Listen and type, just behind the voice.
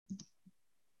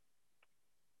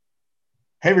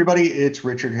Hey, everybody, it's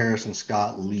Richard Harris and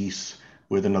Scott Leese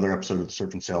with another episode of the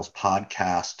Surf and Sales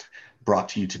podcast brought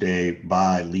to you today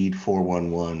by Lead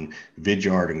 411,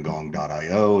 Vidyard, and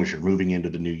Gong.io as you're moving into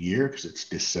the new year because it's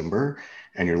December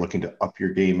and you're looking to up your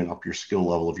game and up your skill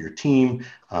level of your team.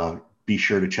 Be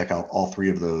sure to check out all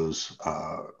three of those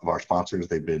of our sponsors.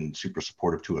 They've been super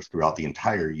supportive to us throughout the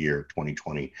entire year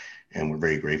 2020, and we're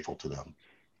very grateful to them.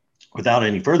 Without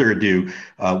any further ado,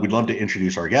 we'd love to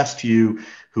introduce our guest to you,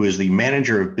 who is the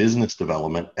Manager of Business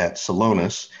Development at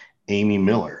Celonis, Amy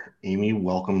Miller. Amy,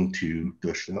 welcome to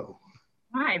the show.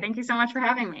 Hi, thank you so much for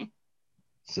having me.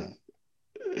 So,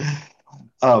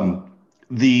 um,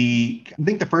 I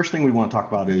think the first thing we want to talk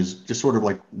about is just sort of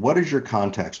like, what is your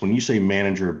context when you say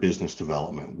Manager of Business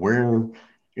Development?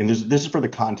 And this is for the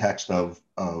context of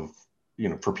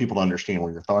for people to understand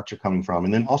where your thoughts are coming from,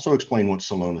 and then also explain what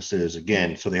Celonis is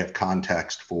again, so they have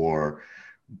context for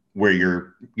where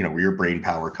your brain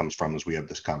power comes from as we have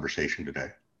this conversation today.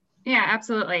 Yeah,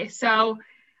 absolutely. So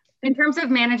in terms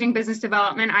of managing business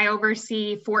development, I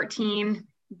oversee 14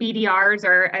 BDRs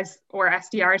or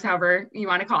SDRs, however you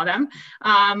want to call them.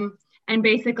 And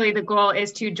basically the goal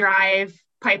is to drive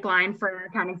pipeline for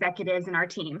account executives in our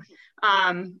team.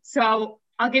 So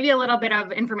I'll give you a little bit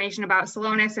of information about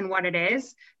Celonis and what it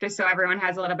is, just so everyone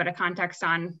has a little bit of context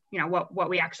on what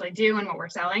we actually do and what we're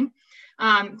selling.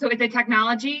 So it's a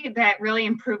technology that really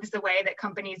improves the way that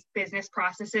companies' business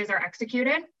processes are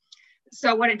executed.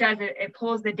 So what it does, it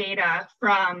pulls the data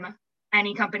from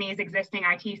any company's existing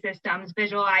IT systems,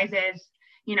 visualizes,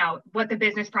 what the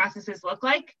business processes look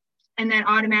like, and then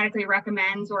automatically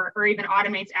recommends or even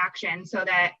automates action so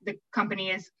that the company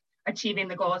is achieving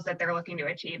the goals that they're looking to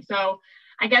achieve. So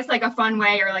I guess like a fun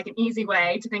way or like an easy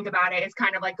way to think about it is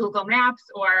kind of like Google Maps,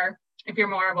 or if you're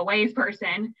more of a Waze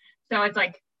person. So it's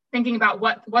like thinking about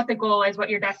what the goal is, what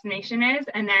your destination is,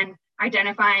 and then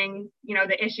identifying,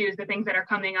 the issues, the things that are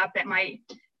coming up that might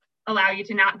allow you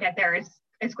to not get there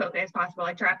as quickly as possible,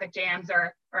 like traffic jams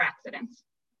or accidents.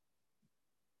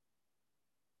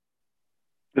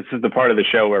 This is the part of the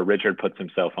show where Richard puts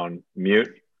himself on mute.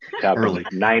 Early.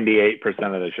 98%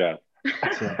 of the show.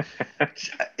 So,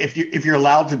 if you're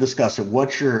allowed to discuss it,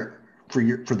 what's for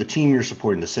the team you're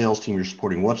supporting, the sales team you're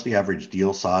supporting, what's the average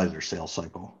deal size or sales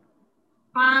cycle?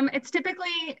 It's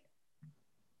typically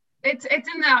it's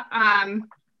in the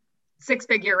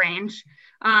 6-figure range.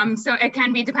 So it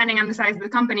can be, depending on the size of the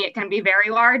company, it can be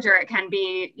very large, or it can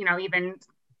be,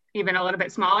 even a little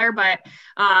bit smaller, but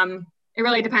it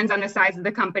really depends on the size of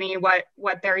the company, what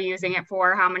they're using it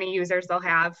for, how many users they'll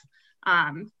have.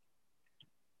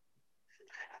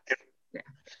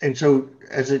 And so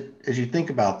as you think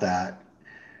about that,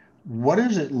 what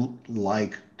is it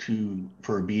like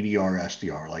for a BDR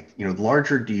SDR? Like,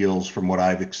 larger deals from what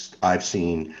I've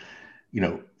seen,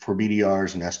 for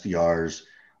BDRs and SDRs,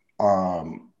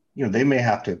 they may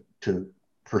have to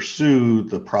pursue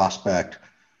the prospect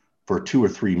for 2 or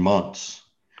 3 months,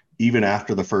 even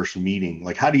after the first meeting.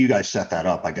 Like, how do you guys set that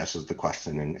up, I guess, is the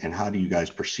question. And how do you guys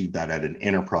perceive that at an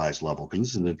enterprise level?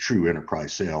 Because this is a true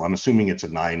enterprise sale. I'm assuming it's a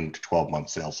 9 to 12 month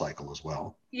sales cycle as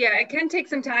well. Yeah, it can take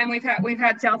some time. We've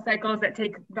had sales cycles that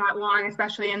take that long,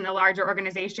 especially in the larger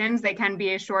organizations. They can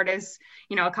be as short as,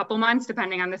 a couple months,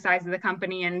 depending on the size of the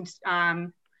company and,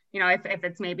 if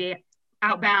it's maybe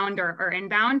outbound or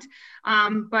inbound.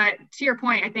 But to your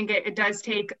point, I think it does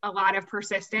take a lot of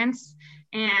persistence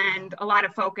and a lot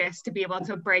of focus to be able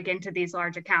to break into these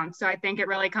large accounts. So I think it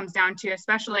really comes down to,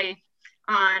 especially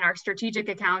on our strategic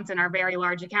accounts and our very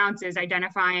large accounts, is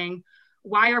identifying,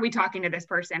 why are we talking to this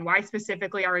person? Why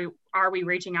specifically are we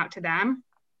reaching out to them?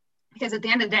 Because at the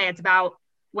end of the day, it's about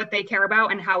what they care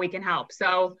about and how we can help.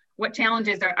 So what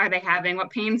challenges are they having? What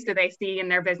pains do they see in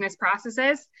their business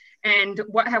processes? And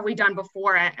what have we done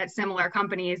before at similar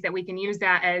companies that we can use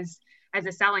that as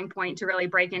a selling point to really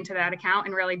break into that account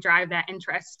and really drive that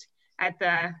interest at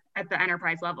the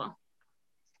enterprise level?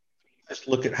 Let's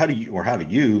look at how do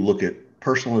you look at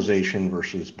personalization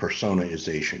versus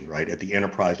personaization, right? At the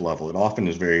enterprise level, it often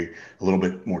is a little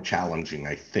bit more challenging,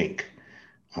 I think.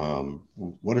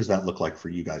 What does that look like for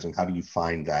you guys, and how do you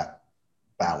find that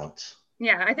balance?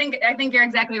 Yeah, I think you're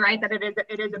exactly right that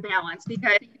it is a balance,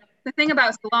 because the thing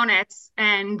about Celonis,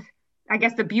 and I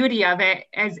guess the beauty of it,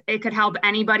 is it could help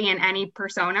anybody in any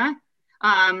persona.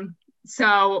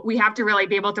 So we have to really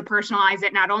be able to personalize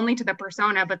it, not only to the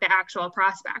persona, but the actual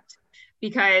prospect.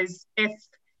 Because if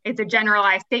it's a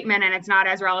generalized statement and it's not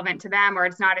as relevant to them, or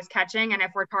it's not as catching, and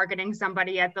if we're targeting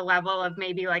somebody at the level of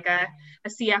maybe like a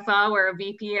CFO or a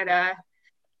VP at a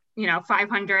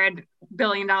 $500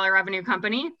 billion revenue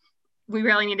company, we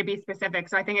really need to be specific.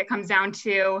 So I think it comes down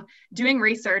to doing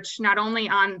research, not only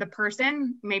on the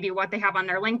person, maybe what they have on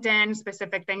their LinkedIn,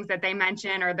 specific things that they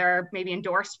mention or they're maybe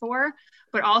endorsed for,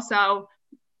 but also,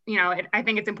 I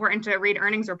think it's important to read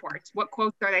earnings reports. What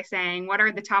quotes are they saying? What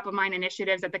are the top of mind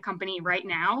initiatives at the company right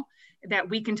now that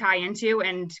we can tie into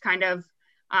and kind of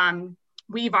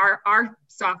weave our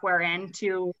software in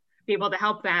to be able to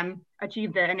help them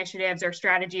achieve the initiatives or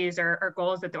strategies or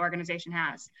goals that the organization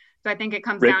has. So I think it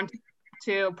comes down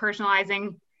to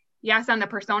personalizing, yes, on the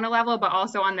persona level, but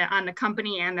also on the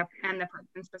company and the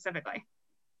person specifically.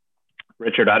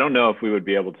 Richard, I don't know if we would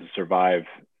be able to survive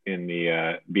in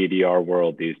the BDR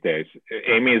world these days.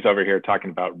 Amy is over here talking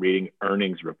about reading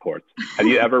earnings reports. Have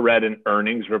you ever read an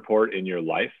earnings report in your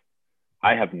life?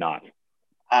 I have not.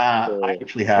 I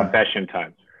actually have. Confession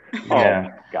time. Yeah. Oh,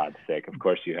 for God's sake. Of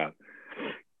course you have.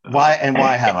 Why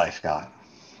have I, Scott?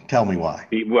 Tell me why.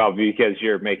 Well, because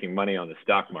you're making money on the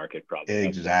stock market, probably.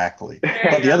 Exactly.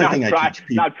 But the other thing I teach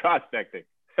people, not prospecting.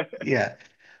 Yeah,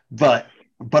 but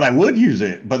I would use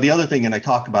it. But the other thing, and I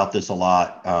talk about this a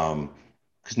lot,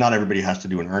 because not everybody has to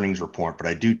do an earnings report, but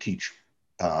I do teach,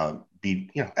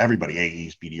 everybody,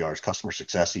 AEs, BDRs, customer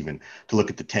success, even to look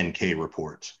at the 10K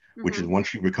reports, which is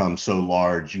once you become so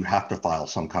large, you have to file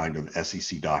some kind of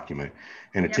SEC document.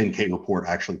 And a 10K report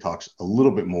actually talks a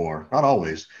little bit more, not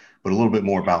always, but a little bit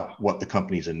more about what the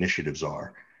company's initiatives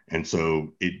are. And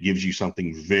so it gives you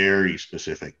something very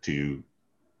specific to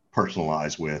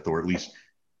personalize with, or at least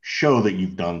show that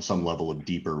you've done some level of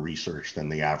deeper research than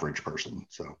the average person.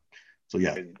 So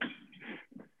yeah.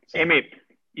 Amy,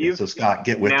 so Scott,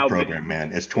 get with the program,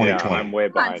 man. It's 2020. Yeah, I'm way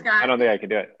behind. I don't think I can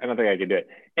do it.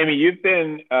 Amy, you've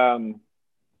been,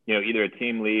 either a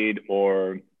team lead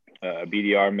or a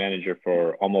BDR manager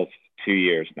for almost 2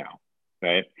 years now,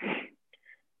 right?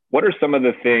 What are some of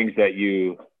the things that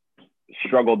you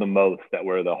struggled the most, that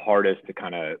were the hardest to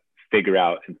kind of figure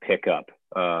out and pick up?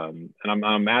 And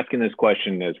I'm asking this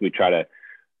question as we try to,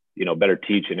 better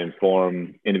teach and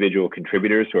inform individual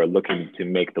contributors who are looking to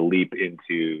make the leap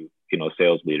into,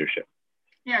 sales leadership.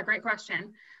 Yeah, great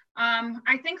question.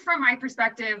 I think from my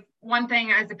perspective, one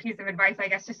thing as a piece of advice, I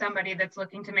guess, to somebody that's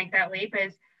looking to make that leap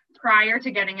is, prior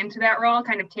to getting into that role,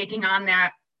 kind of taking on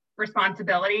that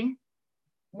responsibility.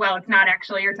 Well, it's not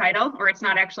actually your title, or it's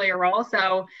not actually your role.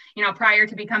 So, prior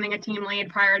to becoming a team lead,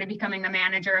 prior to becoming the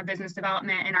manager of business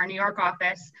development in our New York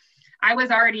office, I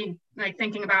was already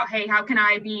thinking about, hey, how can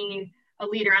I be a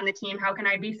leader on the team? How can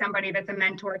I be somebody that's a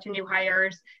mentor to new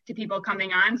hires, to people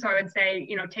coming on? So I would say,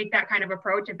 take that kind of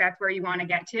approach if that's where you want to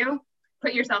get to.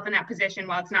 Put yourself in that position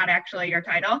while it's not actually your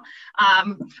title.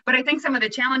 But I think some of the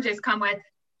challenges come with,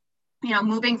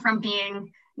 moving from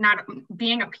being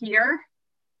a peer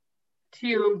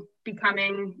to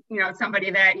becoming, somebody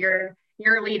that you're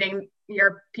leading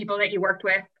your people that you worked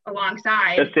with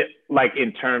alongside. Just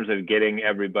in terms of getting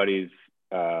everybody's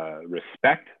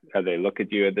respect, how they look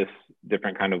at you at this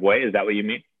different kind of way. Is that what you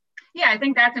mean? Yeah, I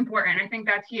think that's important. I think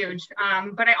that's huge.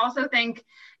 But I also think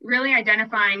really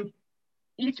identifying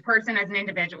each person as an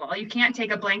individual. You can't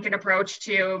take a blanket approach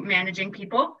to managing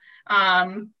people.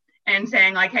 And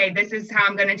saying hey, this is how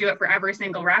I'm going to do it for every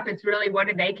single rep. It's really, what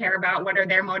do they care about? What are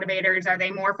their motivators? Are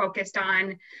they more focused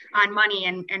on money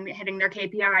and hitting their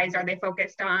KPIs? Are they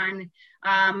focused on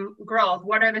growth?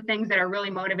 What are the things that are really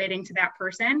motivating to that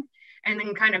person? And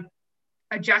then kind of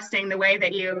adjusting the way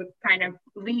that you kind of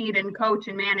lead and coach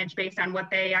and manage based on what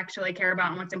they actually care about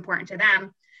and what's important to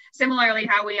them. Similarly,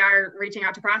 how we are reaching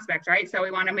out to prospects, right? So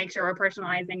we want to make sure we're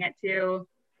personalizing it to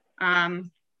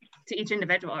each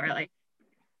individual, really.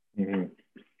 Mm-hmm.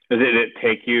 Did it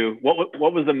take you, what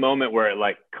was the moment where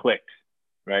it clicked,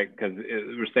 right? Because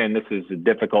we're saying this is a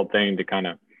difficult thing to kind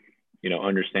of,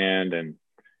 understand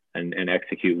and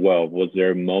execute well. Was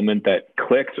there a moment that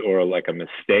clicked, or a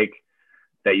mistake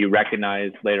that you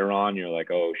recognized later on? You're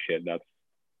like, oh shit,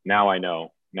 now I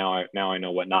know. Now I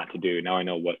know what not to do. Now I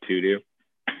know what to do.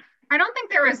 I don't think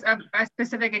there was a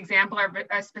specific example or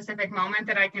a specific moment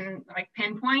that I can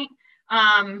pinpoint.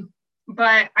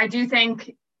 But I do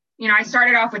think, I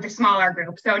started off with a smaller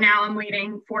group. So now I'm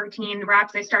leading 14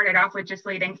 reps. I started off with just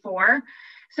leading 4.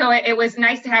 So it was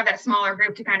nice to have that smaller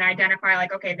group to kind of identify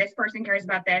okay, this person cares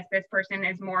about this. This person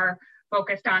is more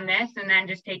focused on this. And then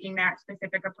just taking that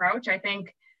specific approach. I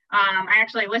think I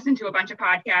actually listened to a bunch of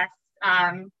podcasts,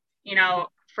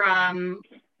 from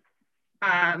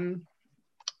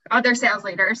other sales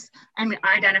leaders, and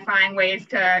identifying ways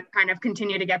to kind of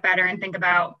continue to get better and think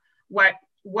about what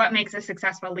makes a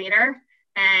successful leader.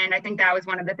 And I think that was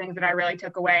one of the things that I really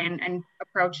took away and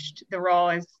approached the role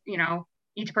as,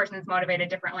 each person is motivated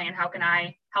differently, and how can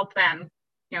I help them,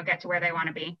 get to where they want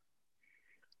to be.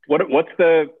 What's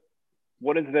the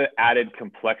what is the added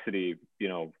complexity, you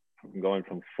know, going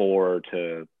from 4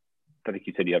 to, I think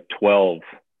you said you have 12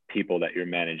 people that you're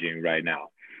managing right now.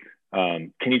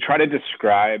 Can you try to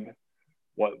describe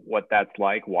what that's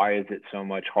like? Why is it so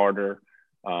much harder?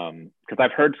 Because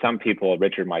I've heard some people,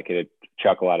 Richard might get a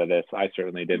chuckle out of this, I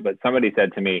certainly did, but somebody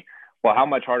said to me, well, how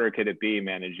much harder could it be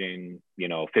managing, you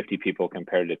know, 50 people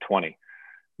compared to 20?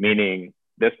 Meaning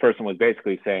this person was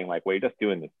basically saying like, well, you're just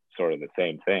doing sort of the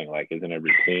same thing. Like, isn't it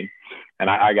routine? And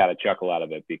I got a chuckle out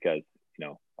of it because, you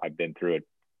know, I've been through it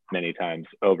many times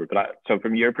over. But so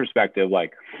from your perspective,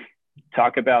 like,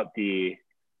 talk about the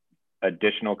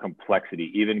additional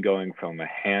complexity, even going from a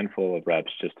handful of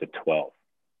reps just to 12.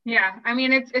 Yeah, I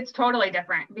mean, it's totally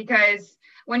different because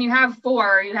when you have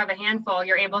 4, you have a handful,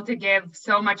 you're able to give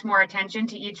so much more attention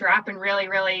to each rep and really,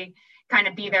 really kind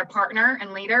of be their partner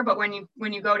and leader. But when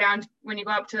you go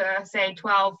up to say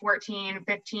 12, 14,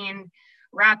 15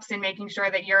 reps and making sure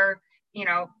that you're, you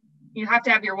know, you have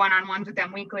to have your one-on-ones with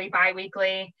them weekly,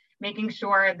 bi-weekly, making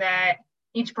sure that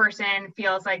each person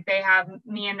feels like they have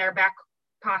me in their back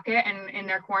pocket and in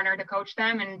their corner to coach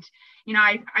them. And, you know,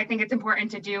 I think it's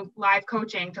important to do live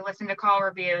coaching, to listen to call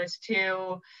reviews,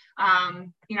 to,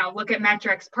 you know, look at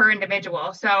metrics per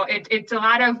individual. So it's a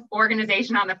lot of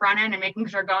organization on the front end and making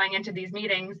sure going into these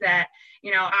meetings that,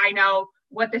 you know, I know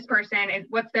what this person is,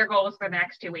 what's their goals for the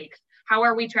next 2 weeks. How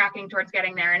are we tracking towards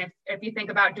getting there? And if you think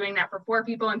about doing that for 4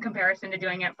 people in comparison to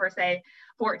doing it for, say,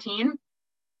 14,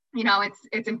 you know,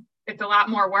 it's a lot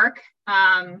more work.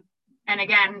 And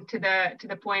again, to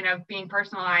the point of being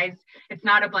personalized, it's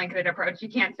not a blanketed approach. You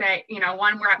can't say, you know,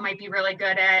 one rep might be really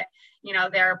good at, you know,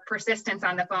 their persistence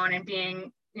on the phone and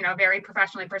being, you know, very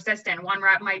professionally persistent. One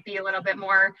rep might be a little bit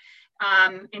more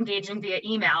engaging via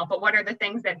email, but what are the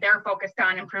things that they're focused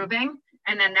on improving?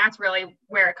 And then that's really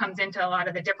where it comes into a lot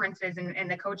of the differences in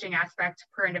the coaching aspect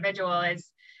per individual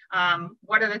is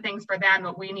what are the things for them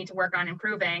that we need to work on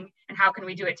improving and how can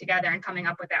we do it together and coming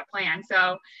up with that plan.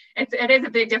 So it is a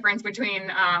big difference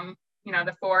between, you know,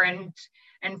 the 4 and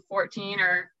 14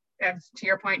 or to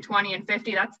your point, 20 and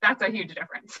 50. That's a huge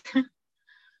difference. Trying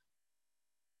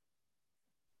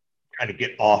to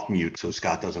get off mute so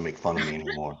Scott doesn't make fun of me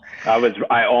anymore.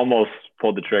 I almost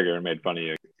pulled the trigger and made fun of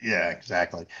you. Yeah,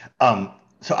 exactly.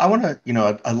 So I want to, you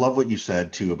know, I love what you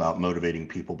said too about motivating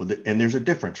people, and there's a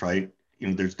difference, right? You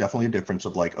know, there's definitely a difference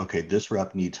of like, okay, this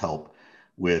rep needs help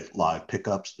with live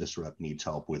pickups. This rep needs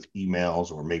help with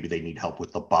emails, or maybe they need help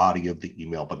with the body of the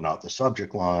email, but not the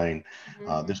subject line.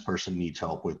 Mm-hmm. This person needs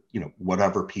help with, you know,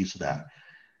 whatever piece of that.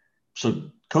 So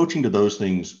coaching to those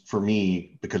things for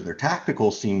me, because they're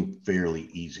tactical, seem fairly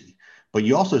easy. But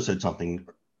you also said something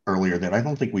earlier that I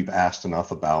don't think we've asked enough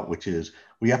about, which is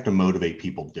we have to motivate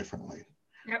people differently.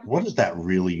 Yep. What does that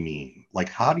really mean? Like,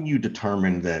 how do you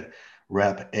determine that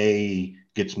rep A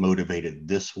gets motivated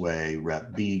this way,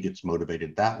 rep B gets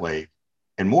motivated that way?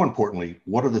 And more importantly,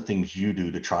 what are the things you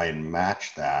do to try and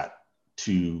match that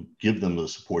to give them the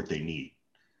support they need?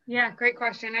 Yeah, great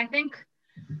question. I think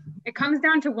it comes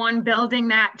down to one, building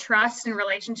that trust and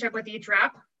relationship with each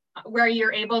rep where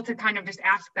you're able to kind of just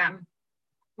ask them,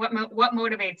 what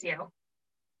motivates you?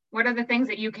 What are the things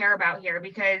that you care about here?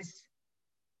 Because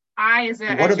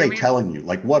what are they telling you?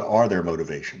 Like, what are their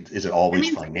motivations? Is it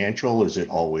always financial? Is it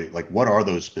always like, what are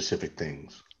those specific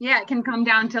things? Yeah, it can come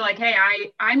down to like, hey,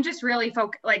 I'm just really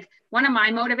focused. Like one of my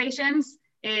motivations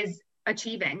is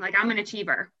achieving. Like I'm an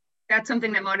achiever. That's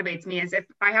something that motivates me is if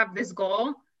I have this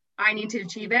goal, I need to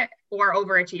achieve it or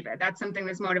overachieve it. That's something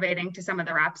that's motivating to some of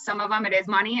the reps. Some of them it is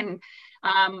money. And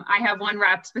I have one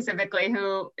rep specifically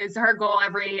who is her goal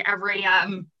every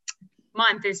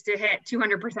month is to hit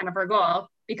 200% of her goal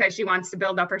because she wants to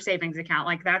build up her savings account.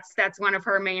 Like that's one of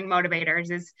her main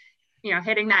motivators is, you know,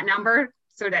 hitting that number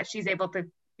so that she's able to,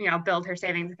 you know, build her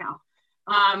savings account.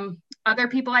 Other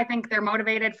people, I think they're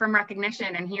motivated from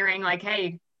recognition and hearing like,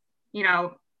 hey, you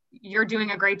know, you're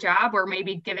doing a great job, or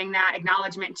maybe giving that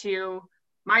acknowledgement to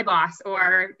my boss,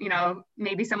 or, you know,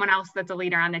 maybe someone else that's a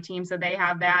leader on the team. So they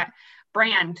have that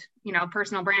brand, you know,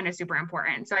 personal brand is super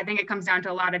important. So I think it comes down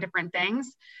to a lot of different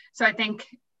things. So I think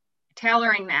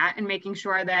tailoring that and making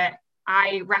sure that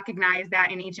I recognize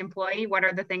that in each employee, what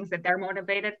are the things that they're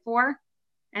motivated for?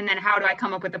 And then how do I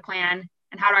come up with a plan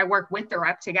and how do I work with the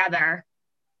rep together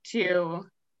to,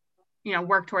 you know,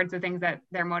 work towards the things that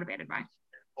they're motivated by?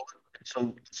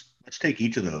 So let's take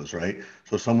each of those, right?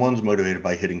 So someone's motivated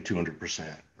by hitting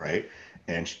 200%, right?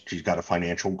 And she's got a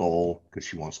financial goal because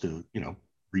she wants to, you know,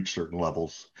 reach certain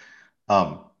levels.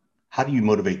 How do you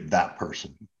motivate that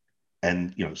person?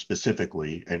 And, you know,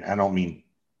 specifically, and I don't mean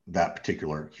that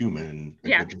particular human,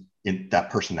 yeah, but in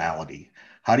that personality.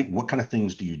 What kind of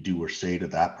things do you do or say to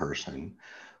that person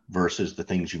versus the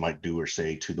things you might do or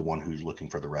say to the one who's looking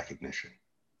for the recognition?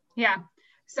 Yeah.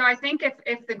 So I think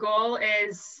if the goal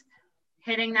is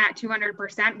hitting that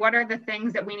 200%, what are the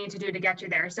things that we need to do to get you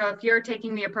there? So if you're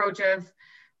taking the approach of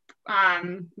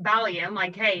volume,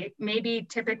 like, hey, maybe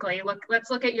typically let's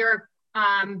look at your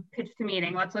pitch to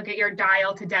meeting. Let's look at your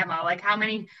dial to demo. Like, how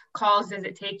many calls does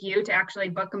it take you to actually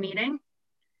book a meeting?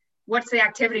 What's the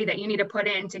activity that you need to put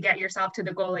in to get yourself to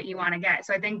the goal that you want to get?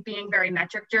 So I think being very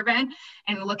metric driven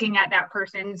and looking at that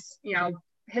person's,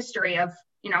 history of,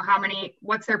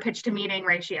 what's their pitch to meeting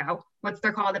ratio? What's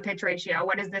their call to pitch ratio?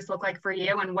 What does this look like for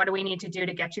you? And what do we need to do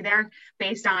to get you there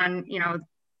based on,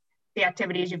 the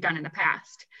activities you've done in the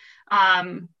past?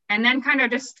 And then kind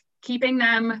of just keeping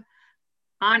them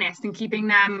honest and keeping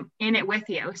them in it with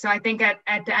you. So I think at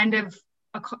the end of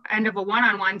a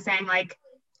one-on-one saying like,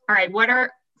 all right,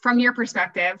 from your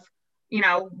perspective,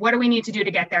 what do we need to do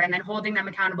to get there? And then holding them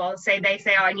accountable. They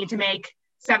say, oh, I need to make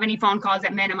 70 phone calls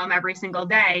at minimum every single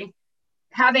day.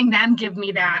 Having them give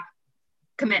me that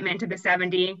commitment to the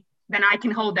 70, then I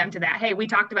can hold them to that. Hey, we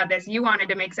talked about this. You wanted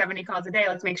to make 70 calls a day.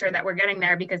 Let's make sure that we're getting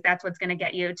there because that's what's going to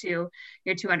get you to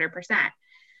your 200%.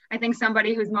 I think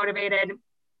somebody who's motivated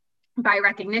by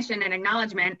recognition and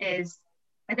acknowledgement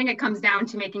I think it comes down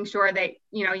to making sure that,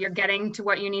 you're getting to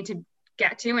what you need to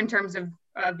get to in terms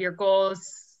of your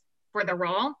goals for the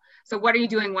role. So what are you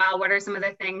doing well? What are some of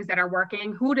the things that are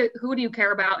working? Who do you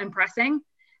care about impressing?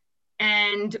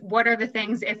 And what are the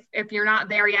things, if you're not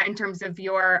there yet in terms of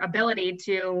your ability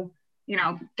to,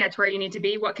 get to where you need to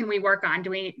be, what can we work on?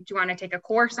 Do you want to take a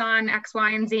course on X,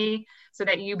 Y, and Z so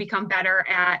that you become better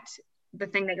at the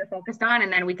thing that you're focused on?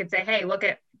 And then we could say, hey, look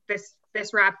at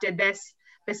this rep did this.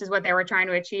 This is what they were trying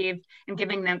to achieve, and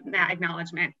giving them that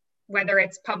acknowledgement, whether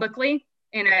it's publicly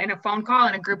in a phone call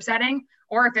in a group setting,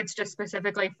 or if it's just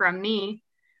specifically from me.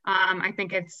 I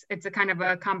think it's a kind of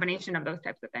a combination of those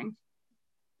types of things.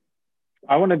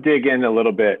 I want to dig in a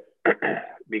little bit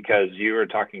because you were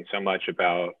talking so much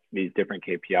about these different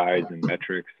KPIs and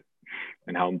metrics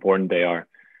and how important they are.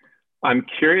 I'm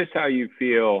curious how you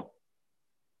feel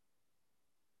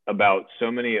about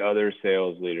so many other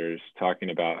sales leaders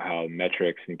talking about how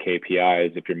metrics and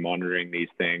KPIs, if you're monitoring these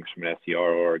things from an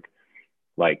SDR org,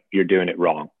 like you're doing it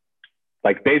wrong.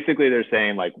 Like basically they're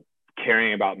saying like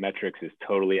caring about metrics is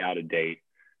totally out of date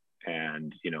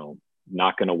and,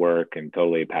 not going to work and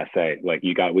totally passe. Like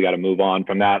we got to move on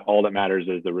from that. All that matters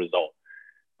is the result.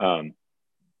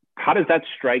 How does that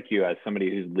strike you as somebody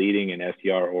who's leading an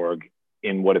SDR org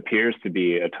in what appears to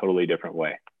be a totally different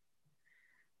way?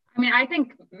 I mean, I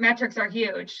think metrics are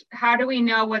huge. How do we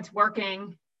know what's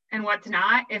working and what's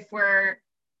not if we're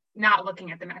not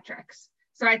looking at the metrics?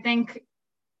 So I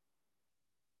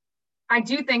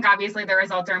do think obviously the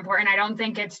results are important. I don't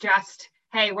think it's just,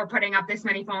 hey, we're putting up this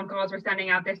many phone calls, we're sending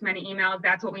out this many emails,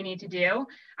 that's what we need to do.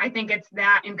 I think it's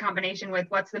that in combination with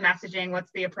what's the messaging, what's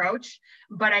the approach.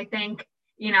 But I think,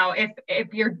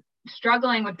 if you're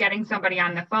struggling with getting somebody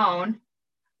on the phone,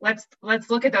 let's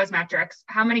look at those metrics.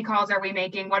 How many calls are we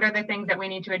making? What are the things that we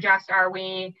need to adjust? Are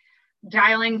we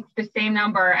dialing the same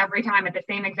number every time at the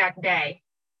same exact day,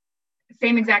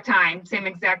 same exact time, same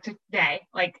exact day?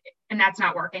 And that's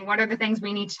not working. What are the things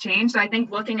we need to change? So I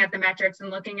think looking at the metrics and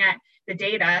looking at the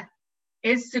data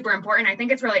is super important. I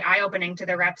think it's really eye-opening to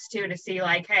the reps too, to see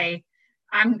like, hey,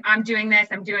 I'm doing this,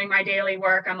 I'm doing my daily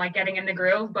work, I'm like getting in the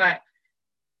groove, but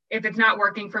if it's not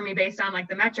working for me based on like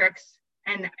the metrics,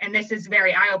 and this is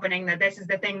very eye-opening that this is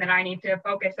the thing that I need to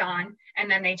focus on.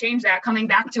 And then they change that, coming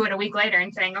back to it a week later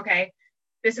and saying, okay,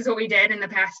 this is what we did in the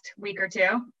past week or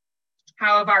two.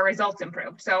 How have our results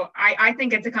improved? So I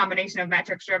think it's a combination of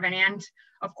metrics driven, and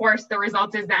of course the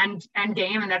result is the end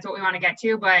game, and that's what we want to get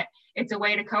to, but it's a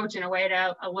way to coach and a way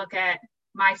to look at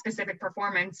my specific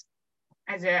performance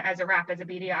as a rep, as a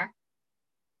BDR.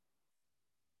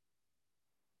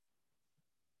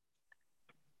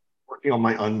 Working on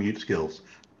my unmute skills.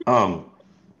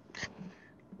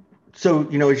 So,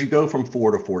 as you go from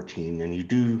 4 to 14 and you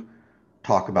do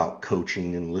talk about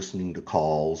coaching and listening to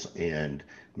calls and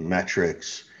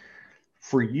metrics,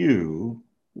 for you,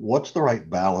 what's the right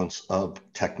balance of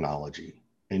technology?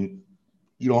 And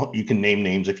you can name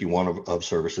names if you want of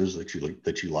services that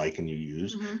you like and you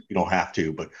use. Mm-hmm. You don't have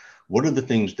to, but what are the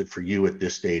things that for you at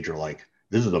this stage are like,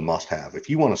 this is a must have? If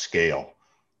you want to scale,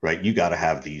 right, you got to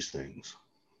have these things.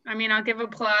 I mean, I'll give a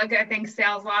plug. I think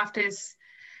SalesLoft is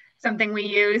something we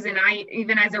use. And I,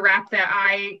 even as a rep that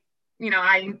I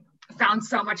found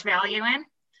so much value in.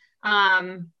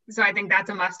 So I think that's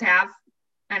a must have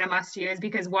and a must use,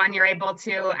 because one, you're able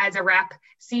to, as a rep,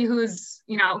 see who's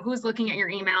looking at your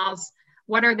emails.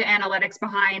 What are the analytics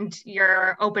behind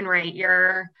your open rate,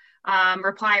 your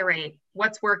reply rate,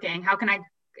 what's working, how can I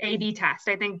A/B test.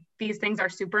 I think these things are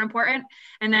super important.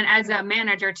 And then as a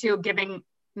manager too, giving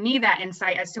me that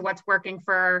insight as to what's working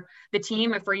for the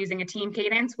team. If we're using a team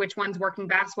cadence, which one's working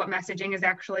best, what messaging is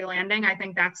actually landing. I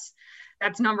think that's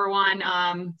number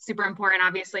one. Super important.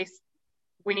 Obviously,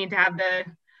 we need to have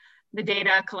the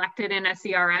data collected in a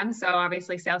CRM. So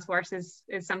obviously Salesforce is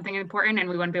something important, and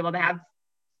we wouldn't be able to have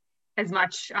as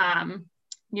much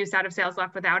use out of Sales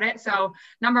Loft without it. So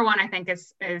number one, I think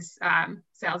is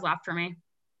Sales Loft for me.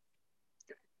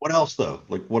 What else though?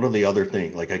 Like, what are the other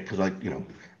things? Like,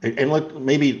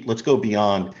 let's go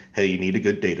beyond, hey, you need a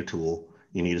good data tool,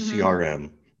 you need a CRM,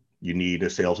 you need a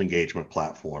sales engagement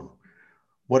platform.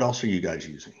 What else are you guys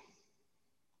using?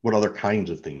 What other kinds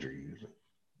of things are you using?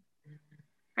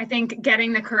 I think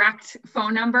getting the correct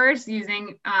phone numbers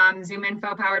using Zoom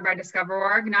Info powered by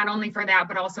Discover.org, not only for that,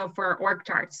 but also for org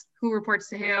charts, who reports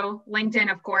to who,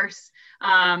 LinkedIn, of course,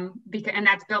 and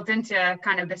that's built into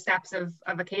kind of the steps of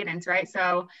a cadence, right?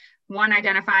 So one,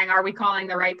 identifying, are we calling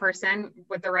the right person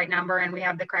with the right number and we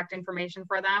have the correct information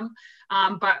for them?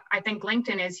 But I think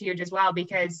LinkedIn is huge as well,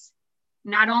 because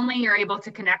not only you're able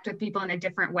to connect with people in a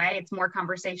different way, it's more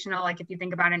conversational. Like if you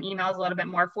think about an email is a little bit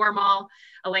more formal,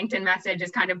 a LinkedIn message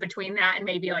is kind of between that and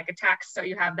maybe like a text. So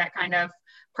you have that kind of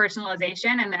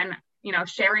personalization, and then,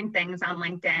 sharing things on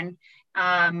LinkedIn,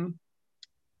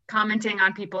 commenting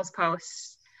on people's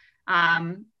posts,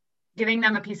 giving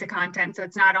them a piece of content. So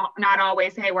it's not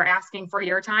always, hey, we're asking for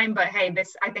your time, but hey,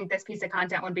 I think this piece of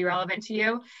content would be relevant to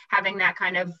you. Having that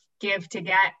kind of give to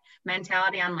get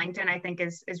mentality on LinkedIn, I think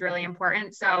is really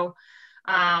important. So,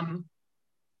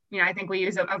 I think we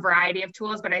use a variety of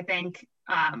tools, but I think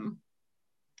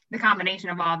the combination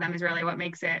of all of them is really what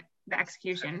makes it the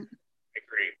execution. I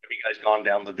agree. Have you guys gone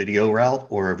down the video route,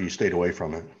 or have you stayed away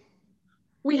from it?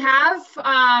 We have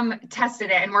tested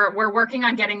it, and we're working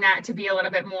on getting that to be a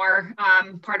little bit more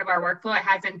part of our workflow. It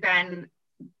hasn't been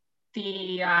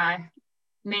the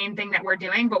main thing that we're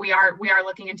doing, but we are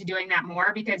looking into doing that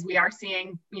more, because we are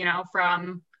seeing,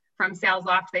 from Sales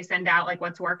Loft, they send out like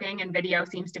what's working, and video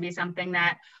seems to be something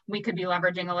that we could be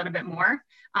leveraging a little bit more.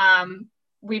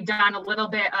 We've done a little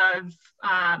bit of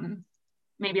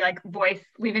maybe like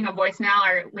leaving a voicemail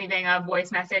or leaving a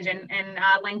voice message in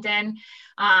LinkedIn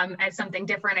as something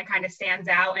different. It kind of stands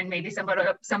out, and maybe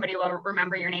somebody will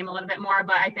remember your name a little bit more.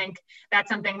 But I think that's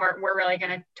something we're really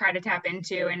going to try to tap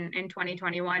into in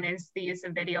 2021, is the use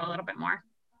of video a little bit more.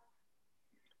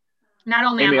 Not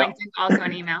only Amy, on LinkedIn, also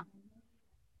on email.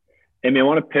 Amy, I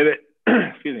want to pivot.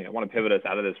 Excuse me. I want to pivot us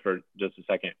out of this for just a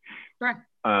second. Sure.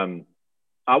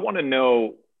 I want to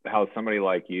know how somebody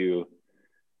like you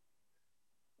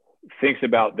thinks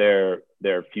about their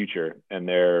future and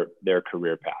their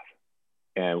career path.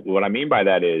 And what I mean by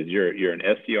that is you're an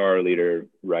SDR leader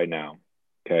right now.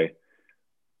 Okay.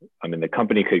 I mean, the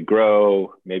company could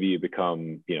grow. Maybe you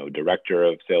become, director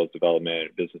of sales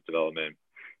development, business development,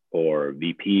 or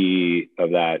VP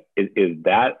of that. Is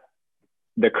that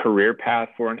the career path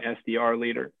for an SDR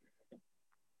leader?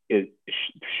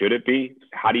 Should it be?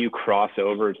 How do you cross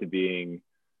over to being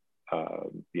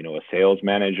a sales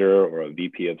manager or a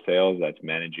VP of sales that's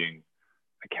managing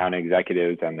account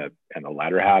executives and the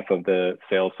latter half of the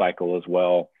sales cycle as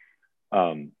well?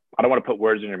 I don't want to put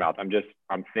words in your mouth.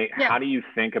 How do you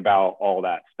think about all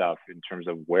that stuff in terms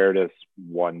of where does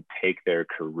one take their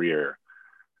career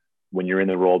when you're in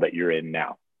the role that you're in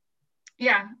now?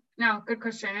 Yeah, no, good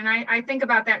question. And I think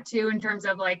about that too, in terms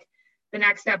of like, the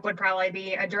next step would probably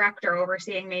be a director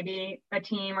overseeing maybe a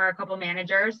team or a couple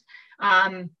managers.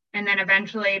 And then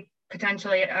eventually,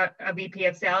 potentially a VP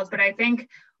of sales. But I think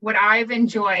what I've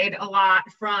enjoyed a lot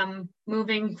from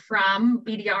moving from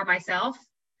BDR myself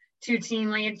to team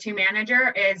lead to manager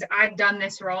is I've done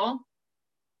this role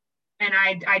and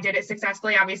I did it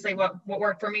successfully. Obviously, what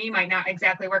worked for me might not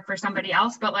exactly work for somebody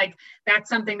else, but like that's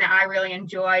something that I really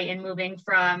enjoy in moving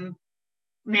from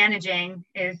managing,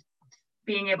 is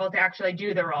being able to actually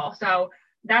do the role. So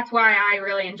that's why I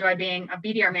really enjoy being a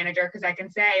BDR manager, because I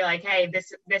can say like, hey,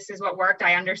 this is what worked.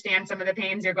 I understand some of the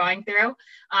pains you're going through.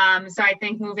 So I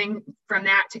think moving from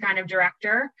that to kind of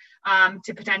director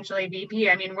to potentially VP,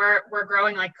 I mean, we're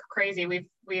growing like crazy.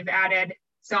 We've added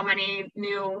so many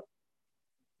new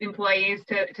employees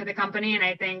to the company. And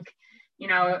I think,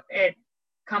 it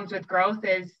comes with growth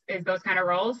is those kind of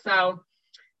roles. So,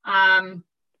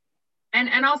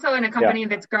 and also in a company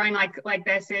that's growing like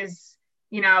this is,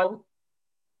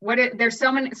 there's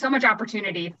so much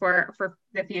opportunity for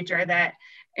the future that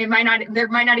there might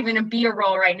not even be a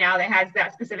role right now that has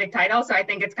that specific title. So I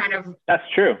think it's kind of, that's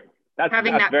true. That's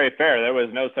very fair. There was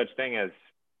no such thing as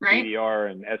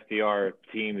BDR and SDR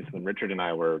teams when Richard and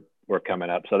I were were coming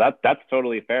up. So that's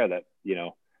totally fair that, you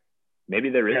know, maybe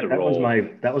there is a role.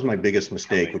 That was my biggest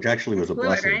mistake, which actually was a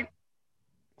blessing.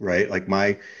 Right? Like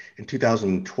in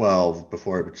 2012,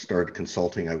 before I started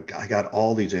consulting, I got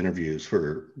all these interviews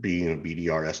for being a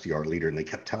BDR, SDR leader, and they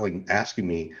kept asking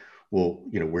me, well,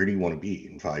 you know, where do you want to be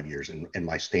in 5 years? And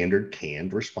my standard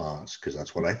canned response, because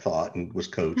that's what I thought and was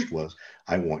coached, was,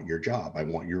 I want your job. I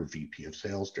want your VP of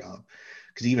sales job.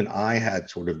 Because even I had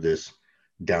sort of this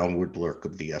downward look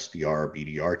of the SDR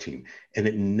BDR team. And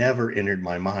it never entered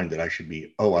my mind that I should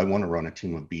be, oh, I want to run a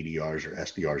team of BDRs or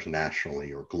SDRs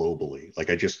nationally or globally. Like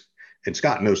and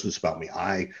Scott knows this about me.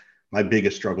 My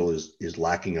biggest struggle is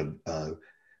lacking a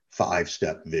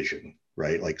 5-step vision,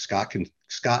 right? Like Scott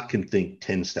can think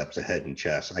 10 steps ahead in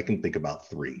chess. I can think about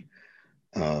 3.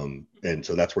 And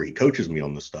so that's where he coaches me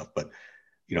on this stuff. But,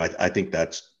 you know, I think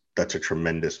that's a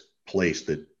tremendous place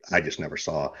that I just never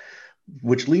saw.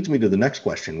 Which leads me to the next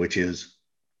question, which is,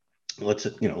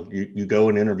 you go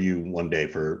and interview one day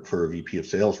for a VP of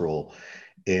sales role,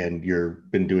 and you've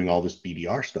been doing all this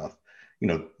BDR stuff. You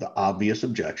know, the obvious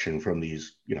objection from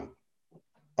these, you know,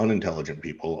 unintelligent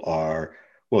people are,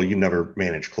 well, you've never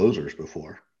managed closers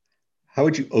before. How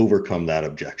would you overcome that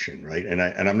objection, right? And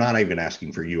I'm not even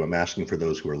asking for you. I'm asking for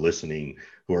those who are listening,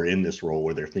 who are in this role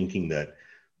where they're thinking that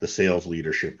the sales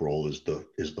leadership role is the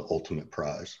ultimate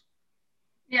prize.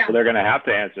 Yeah. Well, they're going to have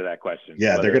to answer that question.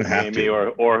 Yeah, they're going to have to.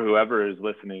 Or whoever is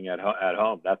listening at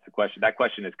home. That's the question. That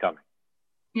question is coming.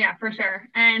 Yeah, for sure.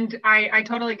 And I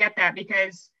totally get that,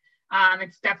 because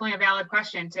it's definitely a valid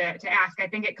question to ask. I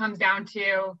think it comes down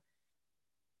to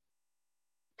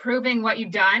proving what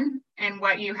you've done and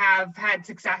what you have had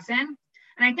success in. And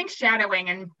I think shadowing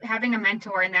and having a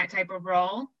mentor in that type of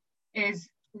role is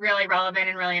really relevant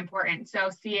and really important. So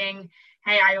seeing,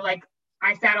 hey,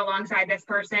 I sat alongside this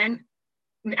person.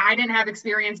 I didn't have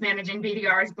experience managing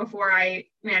BDRs before I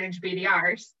managed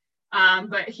BDRs.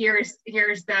 But here's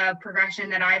the progression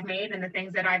that I've made and the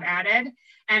things that I've added.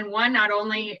 And one, not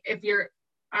only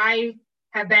I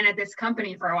have been at this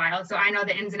company for a while, so I know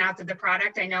the ins and outs of the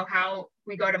product. I know how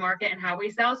we go to market and how we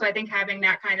sell. So I think having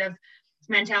that kind of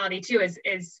mentality too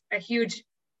is a huge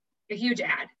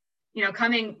add. You know,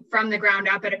 coming from the ground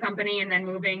up at a company and then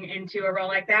moving into a role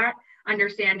like that,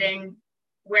 understanding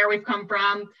where we've come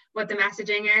from, what the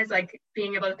messaging is, like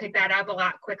being able to pick that up a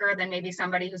lot quicker than maybe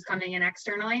somebody who's coming in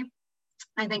externally,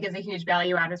 I think is a huge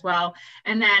value add as well.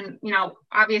 And then, you know,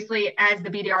 obviously as the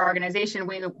BDR organization,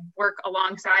 we work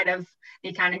alongside of the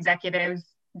account executives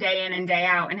day in and day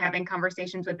out and having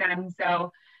conversations with them.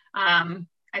 So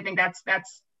I think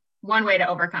that's one way to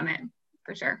overcome it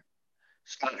for sure.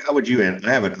 Scott, how would you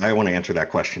I want to answer that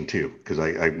question too, because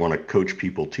I want to coach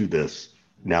people to this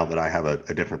now that I have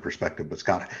a different perspective. But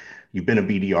Scott, you've been a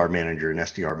BDR manager, an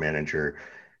SDR manager.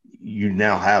 You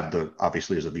now have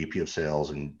obviously as a VP of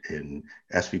sales and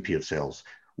SVP of sales,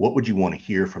 what would you want to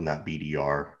hear from that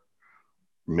BDR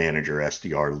manager,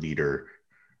 SDR leader,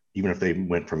 even if they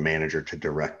went from manager to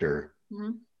director?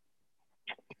 Mm-hmm.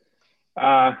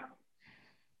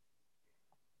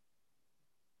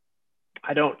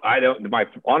 My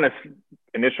honest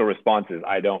initial response is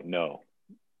I don't know,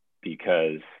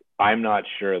 because I'm not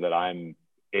sure that I'm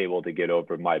able to get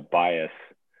over my bias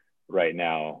right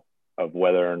now of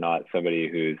whether or not somebody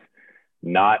who's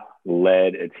not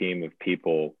led a team of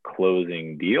people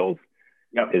closing deals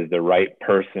is the right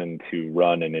person to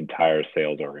run an entire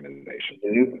sales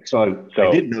organization. So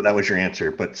I didn't know that was your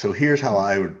answer, but so here's how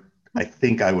I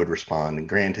think I would respond. And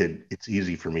granted, it's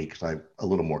easy for me because I'm a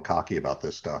little more cocky about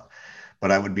this stuff, but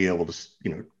I would be able to,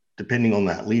 you know, depending on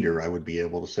that leader, I would be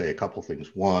able to say a couple of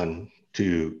things. One,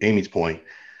 to Amy's point,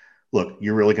 look,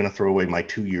 you're really going to throw away my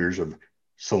 2 years of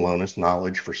Celonis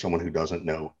knowledge for someone who doesn't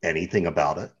know anything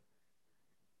about it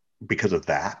because of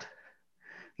that.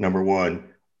 Number one,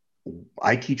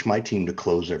 I teach my team to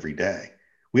close every day.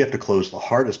 We have to close the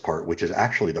hardest part, which is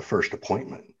actually the first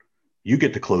appointment. You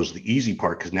get to close the easy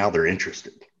part because now they're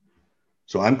interested.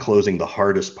 So I'm closing the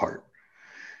hardest part.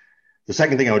 The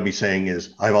second thing I would be saying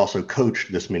is I've also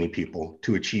coached this many people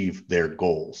to achieve their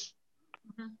goals,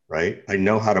 right? I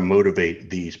know how to motivate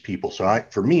these people. So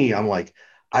for me, I'm like,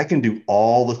 I can do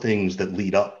all the things that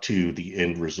lead up to the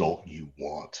end result you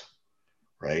want,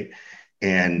 right?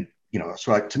 And, you know,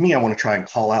 so to me, I want to try and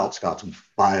call out Scott's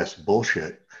biased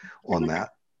bullshit on that.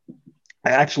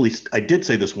 I did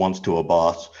say this once to a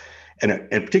boss, and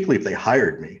particularly if they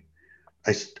hired me,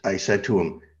 I said to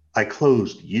him, I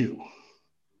closed you.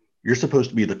 You're supposed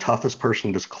to be the toughest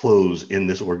person to close in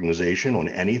this organization on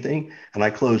anything, and I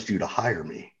closed you to hire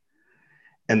me.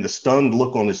 And the stunned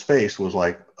look on his face was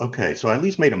like, okay, so I at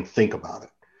least made him think about it.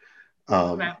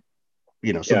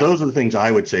 So those are the things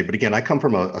I would say. But again, I come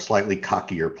from a slightly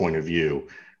cockier point of view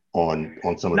on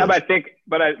some of those.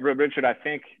 Richard, I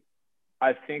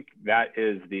think that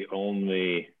is the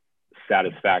only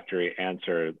satisfactory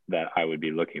answer that I would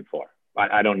be looking for.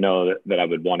 I don't know that I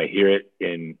would want to hear it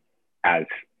in as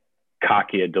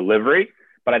cocky a delivery,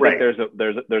 but I think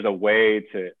there's a way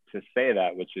to say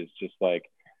that, which is just like,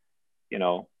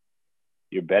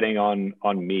 you're betting on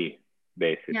me,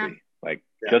 basically. Yeah.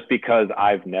 Just because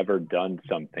I've never done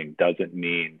something doesn't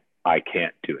mean I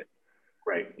can't do it.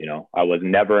 Right. I was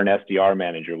never an SDR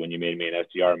manager when you made me an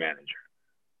SDR manager.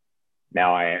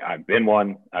 Now I've been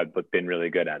one. I've been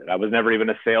really good at it. I was never even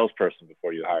a salesperson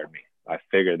before you hired me. I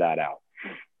figured that out,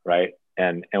 right?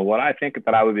 And what I think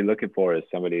that I would be looking for is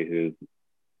somebody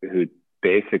who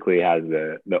basically has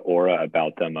the aura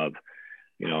about them of,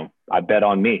 I bet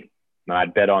on me.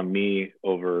 I'd bet on me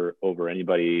over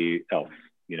anybody else,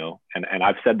 And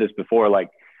I've said this before, like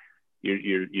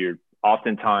you're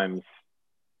oftentimes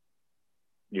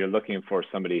you're looking for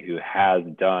somebody who has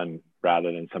done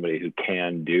rather than somebody who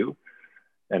can do.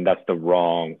 And that's the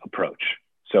wrong approach.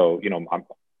 So,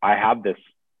 I have this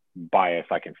bias,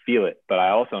 I can feel it, but I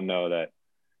also know that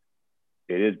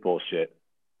it is bullshit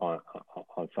on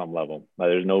some level.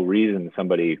 There's no reason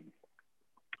somebody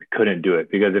couldn't do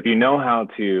it, because if you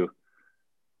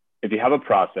have a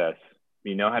process,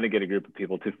 you know how to get a group of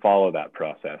people to follow that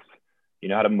process, you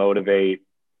know how to motivate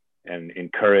and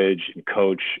encourage and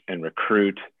coach and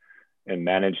recruit and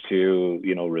manage to,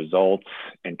 results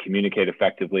and communicate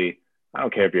effectively. I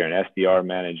don't care if you're an SDR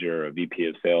manager or a VP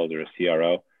of sales or a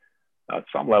CRO. At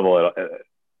some level,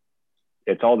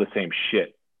 it's all the same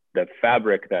shit. That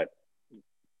fabric that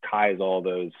ties all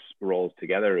those roles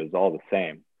together is all the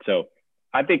same. So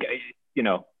I think,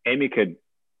 Amy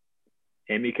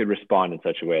could respond in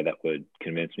such a way that would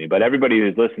convince me. But everybody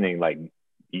who's listening, like,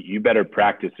 you better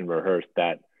practice and rehearse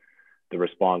the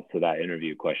response to that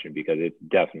interview question, because it's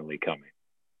definitely coming.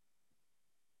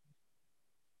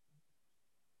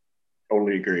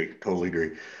 Totally agree. All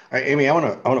right, Amy, I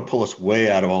want to pull us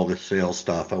way out of all this sales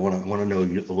stuff. I want to know a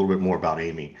little bit more about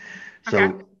Amy. So,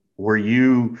 Okay. were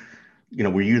you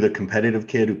the competitive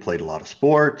kid who played a lot of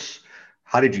sports?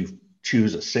 How did you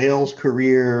choose a sales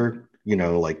career?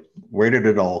 Where did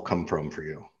it all come from for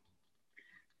you?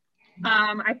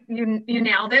 You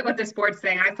nailed it with the sports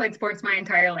thing. I played sports my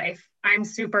entire life. I'm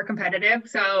super competitive.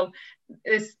 So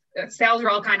this sales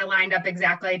role kind of lined up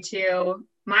exactly to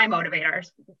my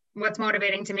motivators. What's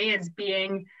motivating to me is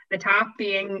being the top,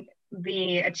 being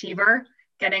the achiever,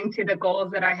 getting to the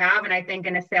goals that I have. And I think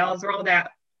in a sales role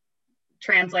that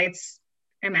translates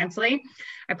immensely.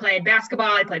 I played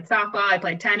basketball, I played softball, I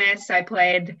played tennis,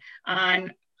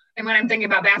 and when I'm thinking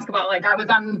about basketball, I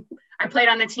played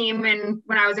on the team, and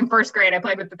when I was in first grade, I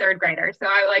played with the third graders. So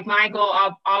my goal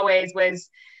always was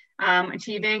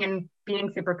achieving and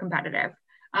being super competitive.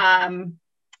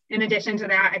 In addition to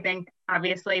that, I think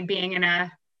obviously being in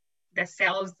the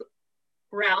sales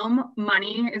realm,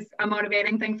 money is a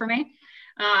motivating thing for me.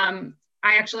 I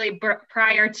actually,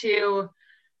 prior to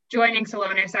joining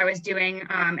Celonis, I was doing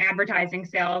advertising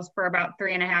sales for about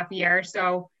 3.5 years.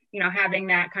 So, having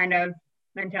that kind of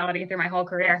mentality through my whole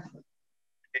career.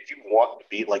 Did you want to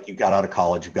be, like, you got out of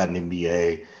college, you've got an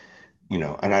MBA,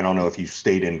 and I don't know if you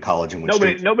stayed in college and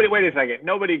nobody, wait a second.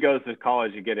 Nobody goes to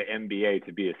college to get an MBA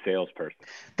to be a salesperson.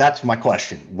 That's my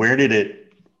question. Where did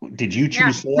you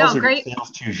choose sales, or did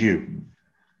sales choose you?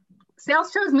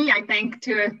 Sales chose me, I think,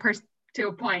 to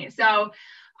a point. So,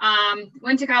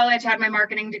 went to college, had my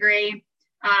marketing degree.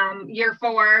 Year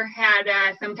 4,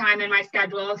 had some time in my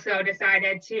schedule, so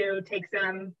decided to take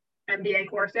some MBA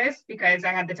courses because I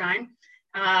had the time.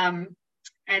 And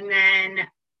then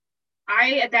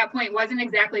I, at that point, wasn't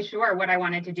exactly sure what I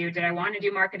wanted to do. Did I want to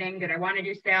do marketing? Did I want to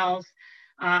do sales?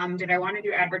 Did I want to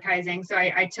do advertising? So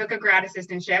I took a grad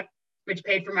assistantship, which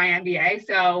paid for my MBA.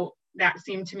 So that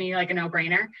seemed to me like a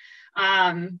no-brainer.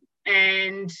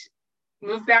 And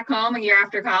moved back home a year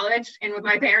after college in with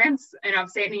my parents in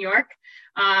upstate New York.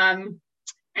 And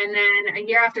then a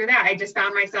year after that, I just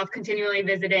found myself continually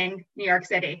visiting New York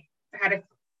City. I had a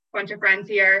bunch of friends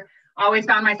here, always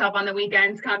found myself on the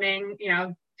weekends coming,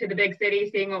 to the big city,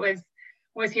 seeing what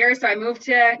was here. So I moved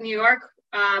to New York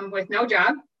with no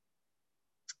job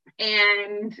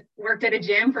and worked at a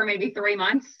gym for maybe 3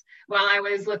 months while I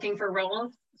was looking for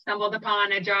roles. Stumbled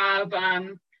upon a job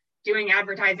doing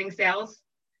advertising sales.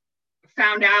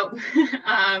 Found out,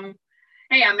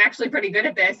 hey, I'm actually pretty good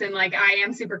at this, and I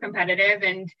am super competitive.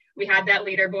 And we had that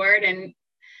leaderboard, and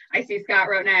I see Scott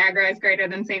wrote Niagara is greater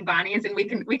than St. Bonnie's, and we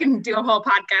can do a whole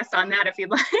podcast on that if you'd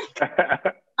like.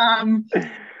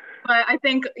 But I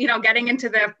think getting into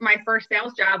my first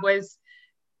sales job was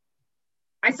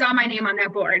I saw my name on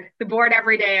that board, the board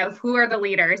every day of who are the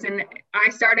leaders. And I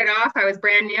started off, I was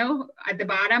brand new at the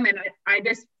bottom, and I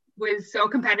just was so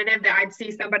competitive that I'd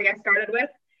see somebody I started with.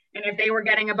 And if they were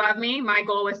getting above me, my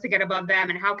goal was to get above them.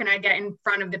 And how can I get in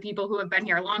front of the people who have been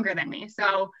here longer than me?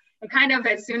 So it kind of,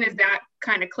 as soon as that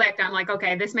kind of clicked, I'm like,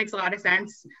 okay, this makes a lot of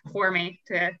sense for me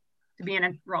to be in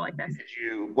a role like this.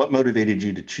 What motivated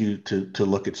you to choose to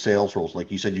look at sales roles?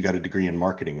 Like you said, you got a degree in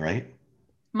marketing, right?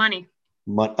 Money.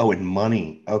 In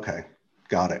money. Okay.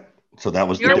 Got it. So that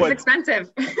was New York is expensive.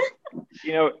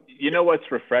 You know what's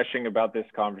refreshing about this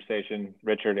conversation,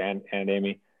 Richard and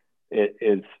Amy,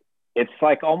 it's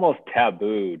like almost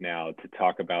taboo now to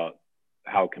talk about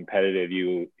how competitive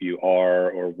you are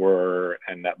or were,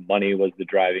 and that money was the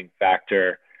driving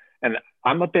factor. And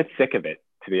I'm a bit sick of it,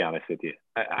 to be honest with you.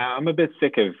 I'm a bit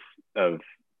sick of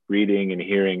reading and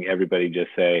hearing everybody just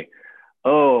say,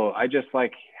 oh, I just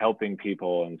like helping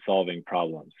people and solving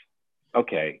problems.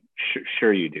 Okay,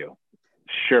 sure you do.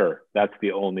 Sure, that's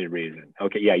the only reason.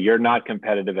 Okay, yeah, you're not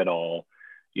competitive at all.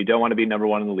 You don't want to be number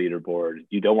one on the leaderboard.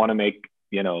 You don't want to make,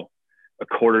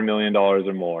 $250,000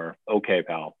 or more. Okay,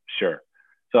 pal, sure.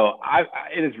 So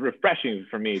it is refreshing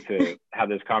for me to have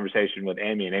this conversation with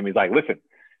Amy, and Amy's like, listen,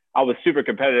 I was super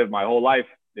competitive my whole life.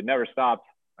 It never stopped.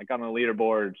 I got on the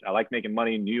leaderboard. I like making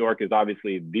money. New York is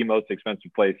obviously the most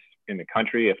expensive place in the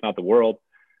country, if not the world.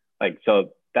 So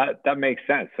that makes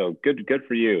sense. So good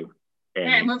for you. Amy.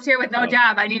 Yeah, I moved here with no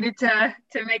job. I needed to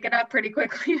make it up pretty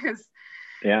quickly as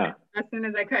soon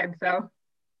as I could. So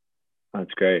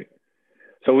that's great.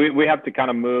 So we have to kind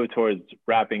of move towards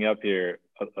wrapping up here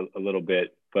a little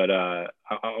bit, but I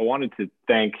wanted to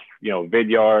thank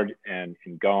Vidyard and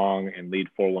Gong and Lead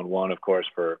 411, of course,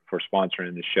 for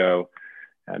sponsoring the show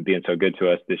and being so good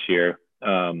to us this year.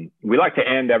 We like to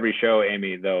end every show,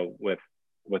 Amy, though, with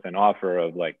an offer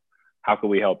of like, how can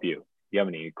we help you? Do you have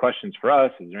any questions for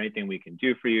us? Is there anything we can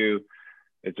do for you?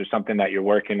 Is there something that you're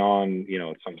working on,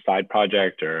 some side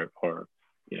project or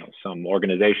some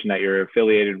organization that you're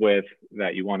affiliated with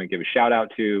that you want to give a shout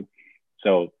out to?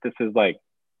 So this is like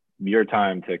your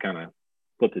time to kind of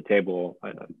flip the table,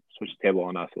 switch the table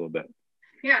on us a little bit.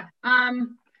 Yeah.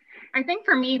 I think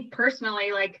for me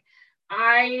personally, like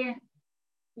I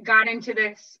got into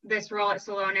this role at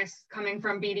Celonis coming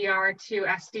from BDR to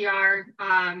SDR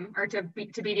or to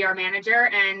BDR manager,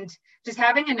 and just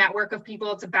having a network of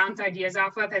people to bounce ideas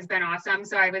off of has been awesome.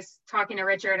 So I was talking to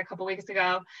Richard a couple weeks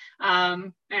ago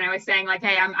and I was saying like,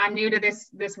 hey, I'm new to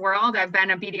this world. I've been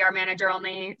a BDR manager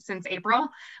only since April.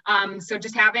 So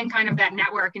just having kind of that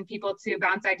network and people to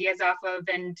bounce ideas off of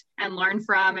and learn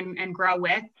from and grow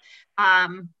with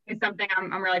is something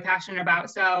I'm really passionate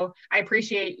about. So I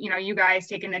appreciate, you guys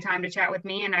taking the time to chat with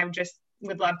me, and I just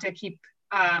would love to keep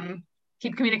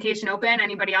communication open.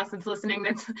 Anybody else that's listening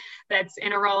that's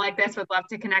in a role like this would love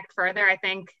to connect further. I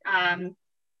think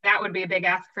that would be a big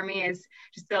ask for me, is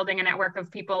just building a network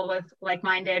of people with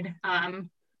like-minded.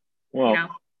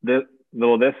 This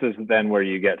is then where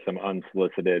you get some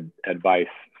unsolicited advice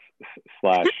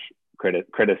 /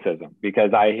 criticism,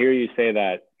 because I hear you say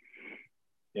that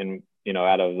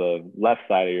out of the left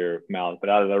side of your mouth, but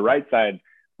out of the right side,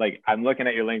 like I'm looking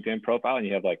at your LinkedIn profile and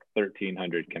you have like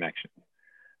 1,300 connections.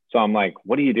 So I'm like,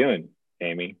 what are you doing,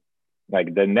 Amy?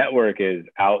 Like the network is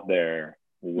out there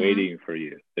waiting for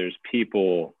you. There's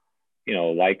people,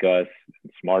 like us,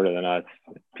 smarter than us,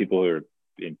 people who are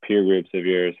in peer groups of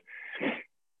yours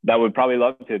that would probably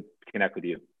love to connect with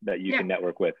you, that you can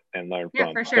network with and learn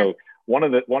from. For sure. So one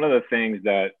of the things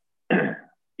that,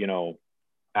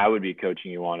 I would be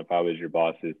coaching you on if I was your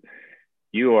boss is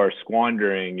you are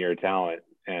squandering your talent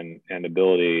and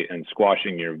ability and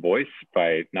squashing your voice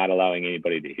by not allowing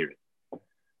anybody to hear it.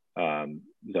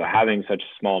 So having such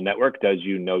a small network does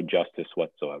you no justice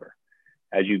whatsoever.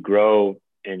 As you grow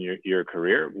in your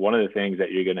career, one of the things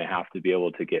that you're going to have to be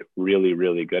able to get really,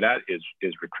 really good at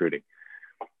is recruiting.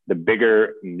 The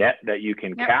bigger net that you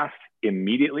can cast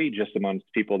immediately just amongst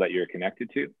people that you're connected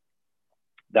to,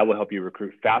 that will help you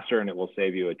recruit faster, and it will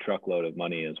save you a truckload of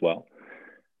money as well.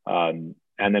 And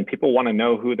then people want to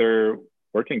know who they're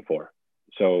working for.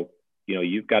 So,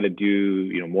 you've got to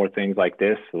do, more things like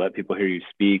this, let people hear you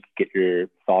speak, get your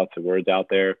thoughts and words out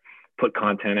there, put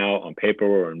content out on paper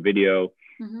or in video,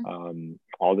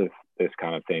 all this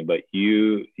kind of thing. But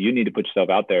you need to put yourself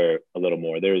out there a little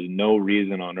more. There is no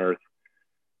reason on earth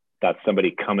that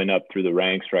somebody coming up through the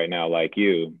ranks right now like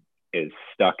you is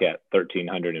stuck at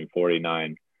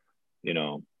 1,349,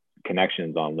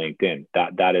 connections on LinkedIn.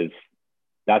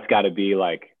 That's got to be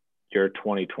like your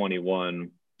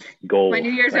 2021 goal. My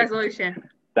New Year's resolution.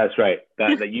 That's right.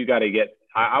 That you got to get.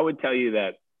 I would tell you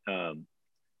that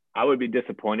I would be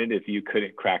disappointed if you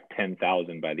couldn't crack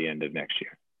 10,000 by the end of next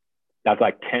year. That's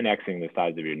like 10xing the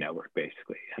size of your network,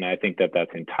 basically. And I think that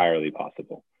that's entirely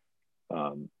possible.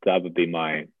 That would be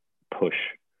my push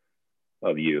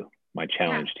of you, my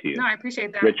challenge to you. No, I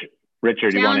appreciate that.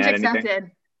 Richard, do you want to add anything?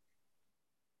 Accepted.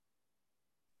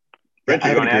 Richard,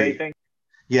 you want to add anything?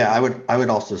 Yeah, I would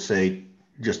also say,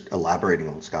 just elaborating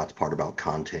on Scott's part about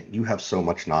content, you have so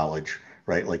much knowledge,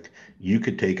 right? Like you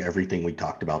could take everything we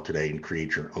talked about today and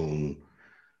create your own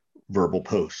verbal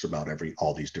posts about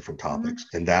all these different topics.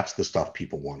 And that's the stuff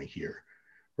people want to hear,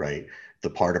 right? The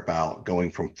part about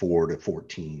going from 4 to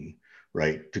 14,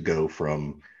 right? To go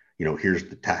from, here's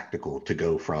the tactical, to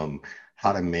go from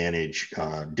how to manage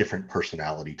different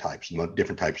personality types,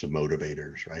 different types of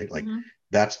motivators, right? Like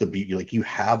that's the beauty. Like you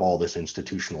have all this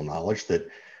institutional knowledge that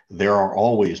there are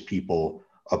always people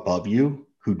above you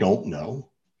who don't know,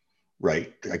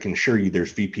 right? I can assure you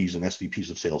there's VPs and SVPs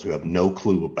of sales who have no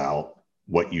clue about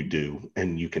what you do,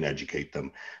 and you can educate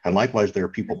them. And likewise, there are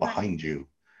people behind you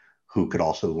who could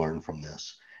also learn from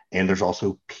this. And there's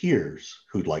also peers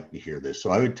who'd like to hear this. So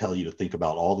I would tell you to think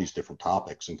about all these different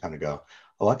topics and kind of go,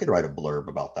 oh, I could write a blurb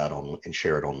about that and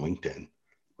share it on LinkedIn,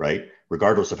 right?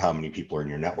 Regardless of how many people are in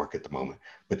your network at the moment,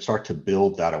 but start to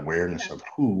build that awareness of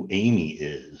who Amy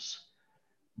is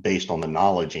based on the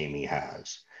knowledge Amy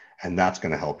has. And that's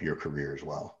going to help your career as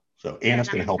well. So, and it's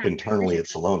going to help internally at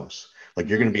Celonis. Like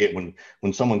you're going to be,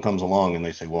 when someone comes along and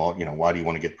they say, well, why do you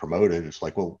want to get promoted? It's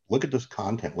like, well, look at this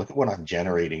content. Look at what I'm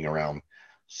generating around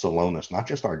Celonis, not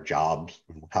just our jobs,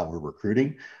 how we're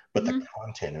recruiting, but the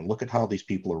content, and look at how these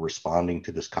people are responding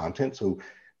to this content. So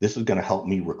this is going to help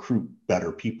me recruit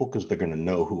better people because they're going to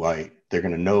know they're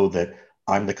going to know that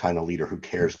I'm the kind of leader who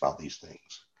cares about these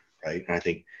things. Right. And I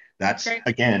think that's,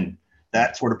 again,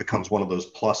 that sort of becomes one of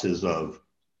those pluses of,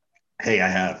 hey, I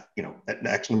have, an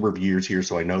X number of years here,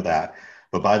 so I know that.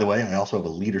 But by the way, I also have a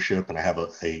leadership, and I have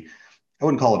I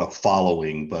wouldn't call it a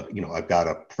following, but, I've got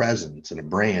a presence and a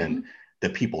brand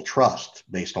that people trust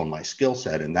based on my skill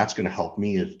set. And that's going to help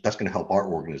me. That's going to help our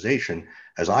organization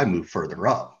as I move further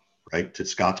up, right? To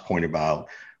Scott's point about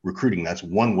recruiting, that's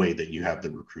one way that you have the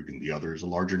recruiting. The other is a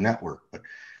larger network. But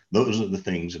those are the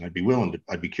things, and I'd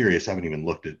be curious. I haven't even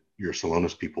looked at your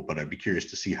Celonis people, but I'd be curious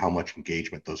to see how much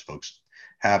engagement those folks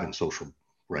have in social,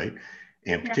 right?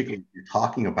 And particularly you're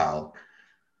talking about,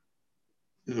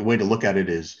 the way to look at it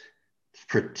is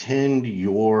pretend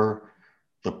you're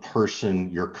the person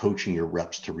you're coaching your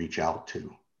reps to reach out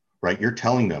to, right? You're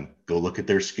telling them, go look at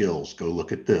their skills, go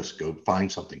look at this, go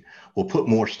find something. We'll put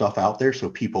more stuff out there so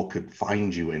people could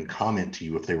find you and comment to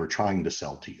you if they were trying to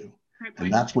sell to you.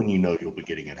 And that's when you'll be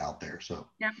getting it out there. So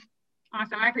yeah,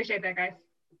 awesome. I appreciate that, guys.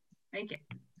 Thank you.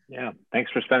 Yeah,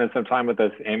 thanks for spending some time with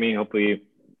us, Amy. Hopefully you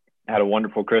had a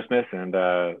wonderful Christmas and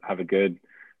have a good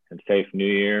and safe New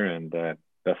Year, and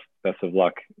best of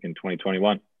luck in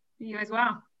 2021. You as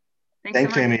well.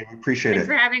 Thanks, so Amy. We appreciate it. Thanks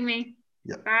for having me.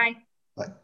 Yep. Bye. Bye.